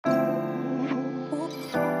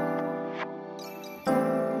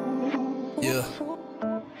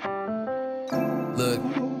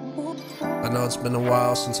know it's been a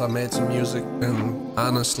while since I made some music, and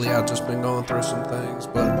honestly, I've just been going through some things,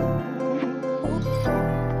 but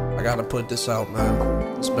I gotta put this out,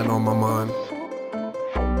 man. It's been on my mind.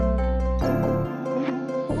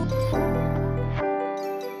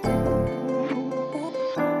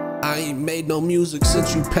 I ain't made no music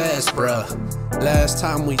since you passed, bruh. Last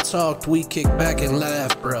time we talked, we kicked back and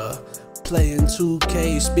laughed, bruh. Playing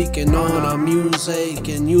 2K, speaking on our music,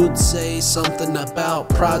 and you'd say something about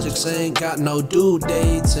projects ain't got no due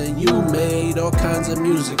dates, and you made all kinds of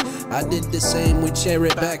music. I did the same, we share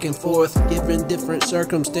it back and forth, given different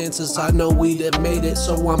circumstances. I know we'd have made it,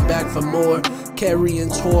 so I'm back for more. Carrying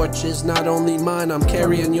torches, not only mine, I'm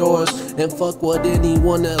carrying yours. And fuck what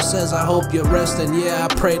anyone else says, I hope you're resting. Yeah,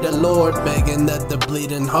 I pray the Lord, begging that the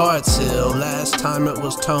bleeding heart's heal. Last time it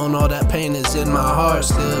was tone, all that pain is in my heart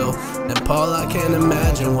still. And Paul, I can't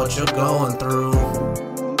imagine what you're going through,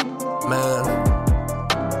 man.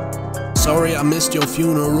 Sorry I missed your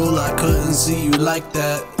funeral, I couldn't see you like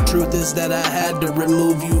that. Truth is that I had to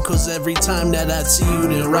remove you, cause every time that I'd see you,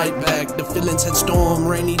 then right back. The feelings had storm,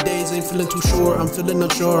 rainy days ain't feeling too sure. I'm feeling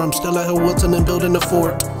unsure, I'm still out here wilting and building a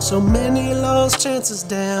fort. So many lost chances,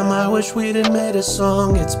 damn, I wish we'd have made a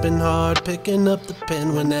song. It's been hard picking up the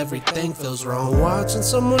pen when everything feels wrong. Watching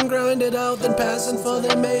someone grind it out, then passing for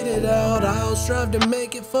they made it out. I'll strive to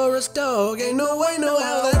make it for us, dog. Ain't no way, no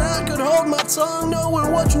how that I could hold my tongue,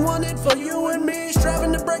 knowing what you wanted for you and me.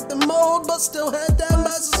 Striving to break the mold, but still held down by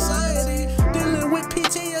society. Dealing with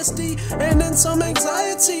PTSD and then some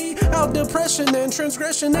anxiety. Out depression and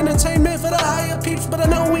transgression, entertainment for the higher peeps. But I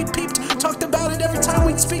know we peeped, talked about it every time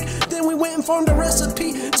we'd speak. Then we went and formed a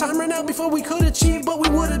recipe. Time ran out before we could achieve, but we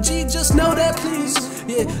would achieve. Just know that, please.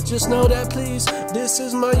 Yeah, just know that, please. This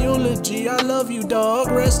is my eulogy. I love you,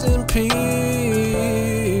 dog. Rest in peace.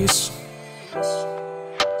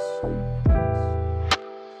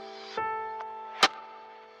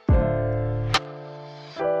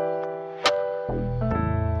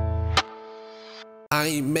 I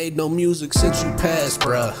ain't made no music since you passed,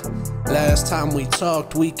 bruh. Last time we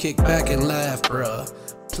talked, we kicked back and laughed, bruh.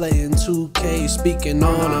 Playing 2K, speaking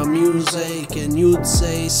on our music, and you'd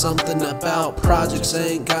say something about projects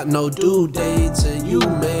ain't got no due dates, and you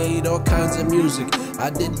made all kinds of music. I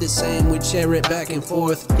did the same, we'd share it back and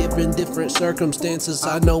forth, given different circumstances.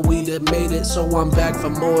 I know we'd have made it, so I'm back for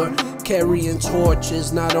more. Carrying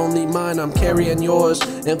torches, not only mine, I'm carrying yours.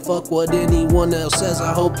 And fuck what anyone else says,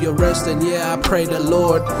 I hope you're resting. Yeah, I pray the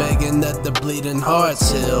Lord, begging that the bleeding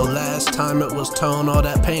heart's heal. Last time it was tone, all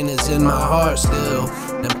that pain is in my heart still.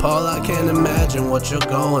 And Paul, I can't imagine what you're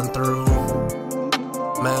going through,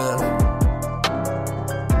 man.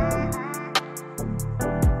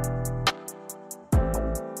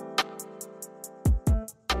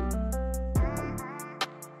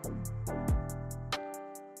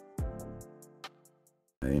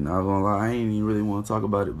 Hey, not gonna lie, I ain't even really want to talk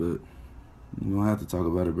about it, but you gonna have to talk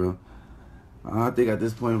about it, bro. I think at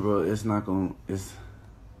this point, bro, it ain't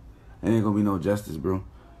gonna be no justice, bro.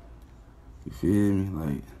 You feel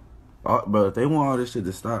me? Like, bro, if they want all this shit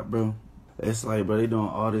to stop, bro, it's like, bro, they doing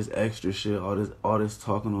all this extra shit, all this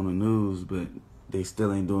talking on the news, but they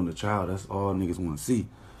still ain't doing the trial. That's all niggas want to see.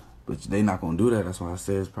 But they not gonna do that. That's why I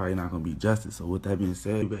said it's probably not gonna be justice. So with that being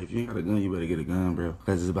said, if you ain't got a gun, you better get a gun, bro.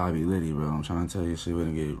 Because it's about to be litty, bro. I'm trying to tell you, shit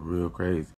gonna get real crazy.